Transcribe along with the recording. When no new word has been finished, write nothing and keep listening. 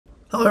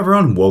Hello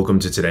everyone, welcome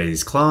to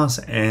today's class,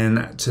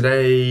 and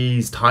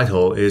today's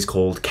title is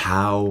called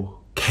Cow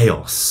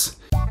Chaos.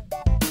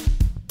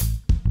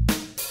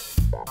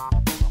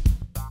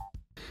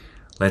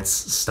 Let's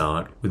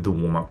start with the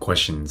warm-up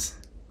questions.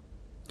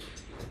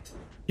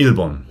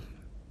 1번.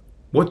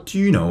 What do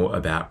you know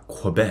about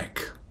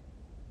Quebec?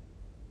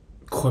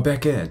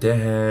 Quebec에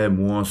대해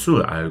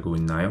무엇을 알고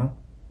있나요?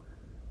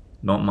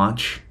 Not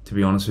much, to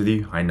be honest with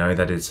you. I know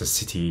that it's a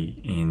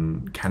city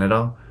in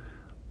Canada.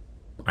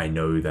 I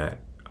know that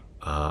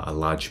a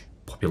large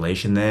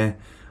population there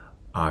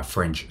are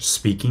French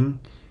speaking.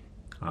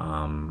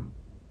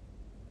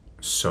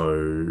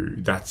 So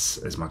that's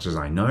as much as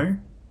I know.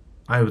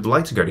 I would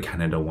like to go to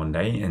Canada one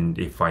day, and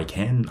if I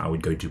can, I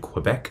would go to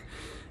Quebec.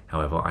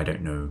 However, I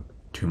don't know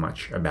too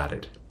much about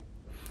it.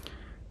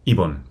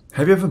 2번.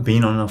 Have you ever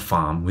been on a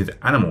farm with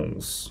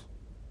animals?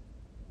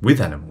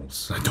 With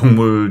animals.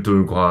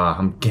 동물들과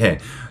함께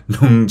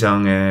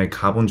농장에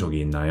가본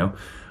적이 있나요?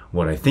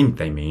 What I think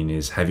they mean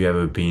is, have you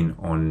ever been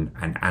on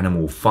an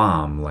animal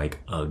farm, like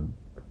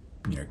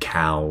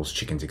cows,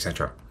 chickens,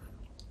 etc.?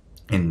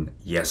 And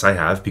yes, I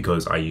have,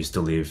 because I used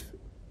to live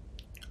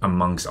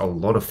amongst a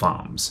lot of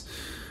farms.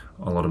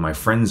 A lot of my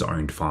friends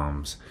owned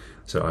farms.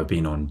 So I've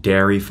been on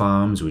dairy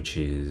farms, which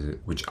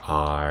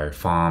are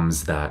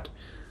farms that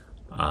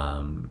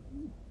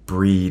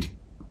breed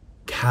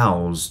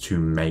cows to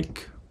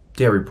make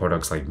dairy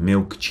products like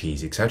milk,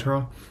 cheese,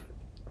 etc.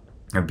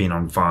 I've been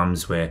on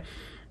farms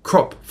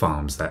crop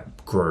farms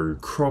that grow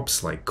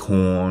crops like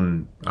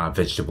corn,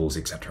 vegetables,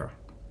 etc.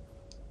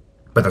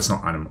 But that's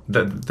not animal.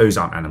 Those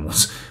aren't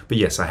animals. But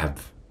yes, I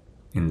have,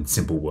 in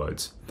simple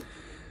words.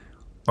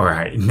 All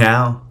right,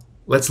 now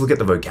let's look at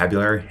the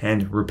vocabulary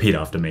and repeat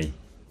after me.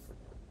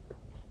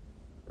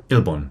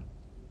 1번.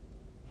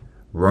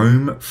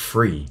 Roam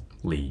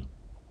freely.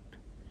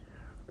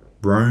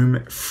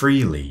 Roam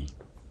freely.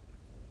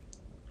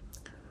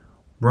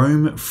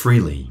 Roam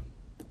freely.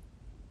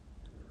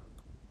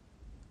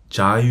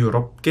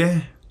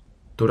 자유롭게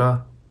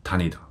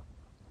돌아다니다.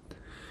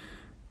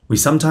 We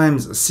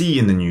sometimes see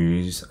in the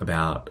news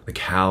about the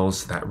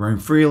cows that roam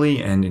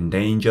freely and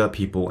endanger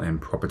people and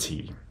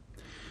property.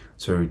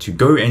 So to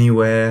go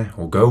anywhere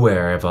or go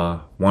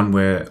wherever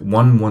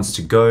one wants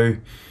to go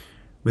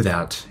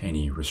without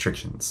any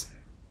restrictions.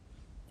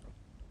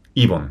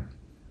 2번.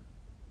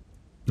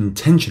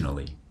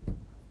 Intentionally.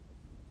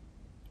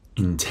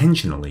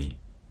 Intentionally.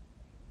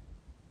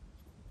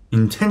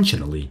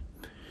 Intentionally.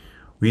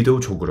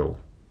 의도적으로.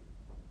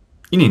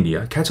 In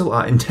India, cattle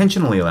are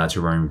intentionally allowed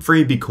to roam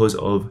free because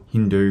of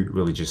Hindu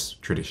religious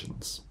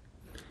traditions.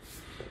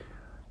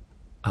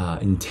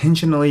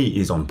 Intentionally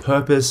is on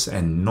purpose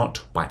and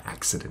not by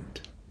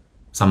accident.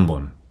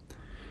 3번.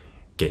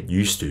 Get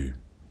used to.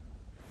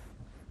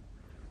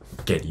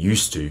 Get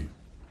used to.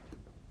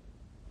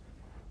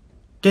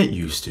 Get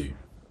used to.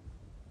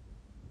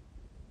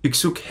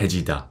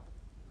 익숙해지다.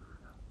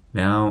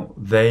 Now,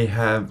 they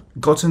have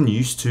gotten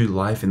used to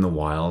life in the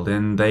wild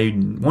and they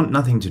want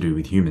nothing to do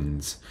with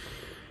humans.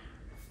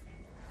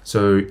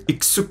 So,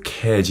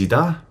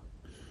 익숙해지다,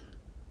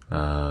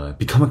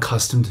 become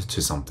accustomed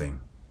to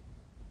something.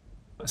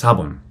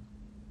 4번.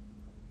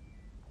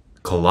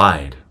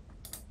 Collide.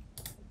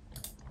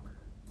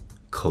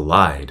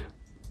 Collide.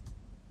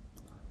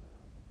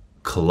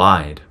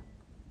 Collide.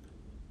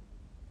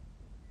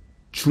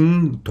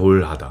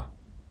 충돌하다.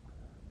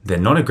 They're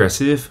not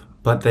aggressive,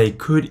 but they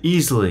could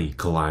easily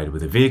collide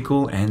with a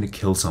vehicle and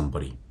kill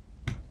somebody.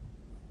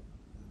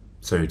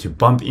 So to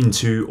bump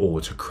into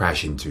or to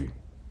crash into.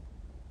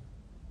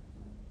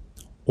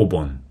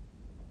 5번.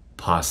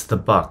 Pass the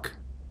buck.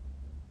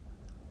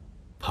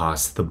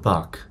 Pass the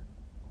buck.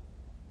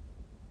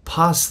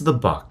 Pass the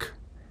buck.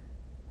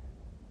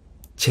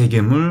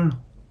 책임을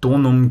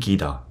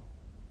떠넘기다.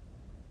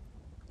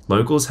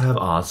 Locals have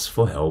asked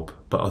for help,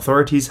 but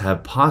authorities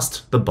have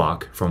passed the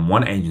buck from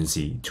one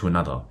agency to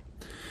another,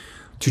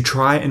 to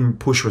try and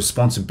push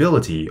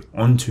responsibility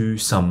onto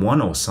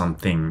someone or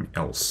something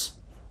else.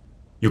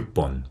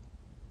 6번.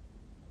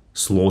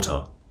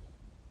 Slaughter.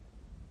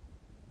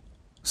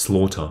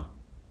 Slaughter.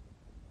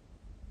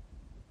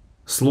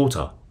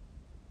 Slaughter.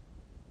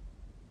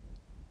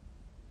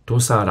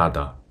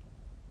 도살하다.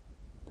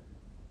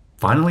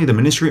 Finally, the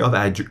Ministry of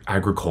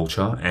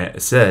Agriculture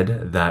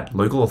said that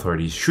local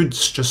authorities should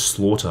just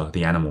slaughter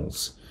the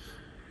animals.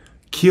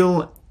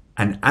 Kill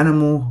an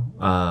animal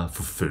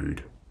for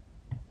food.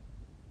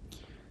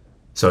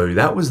 So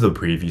that was the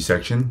preview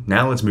section.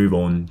 Now let's move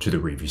on to the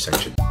review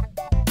section.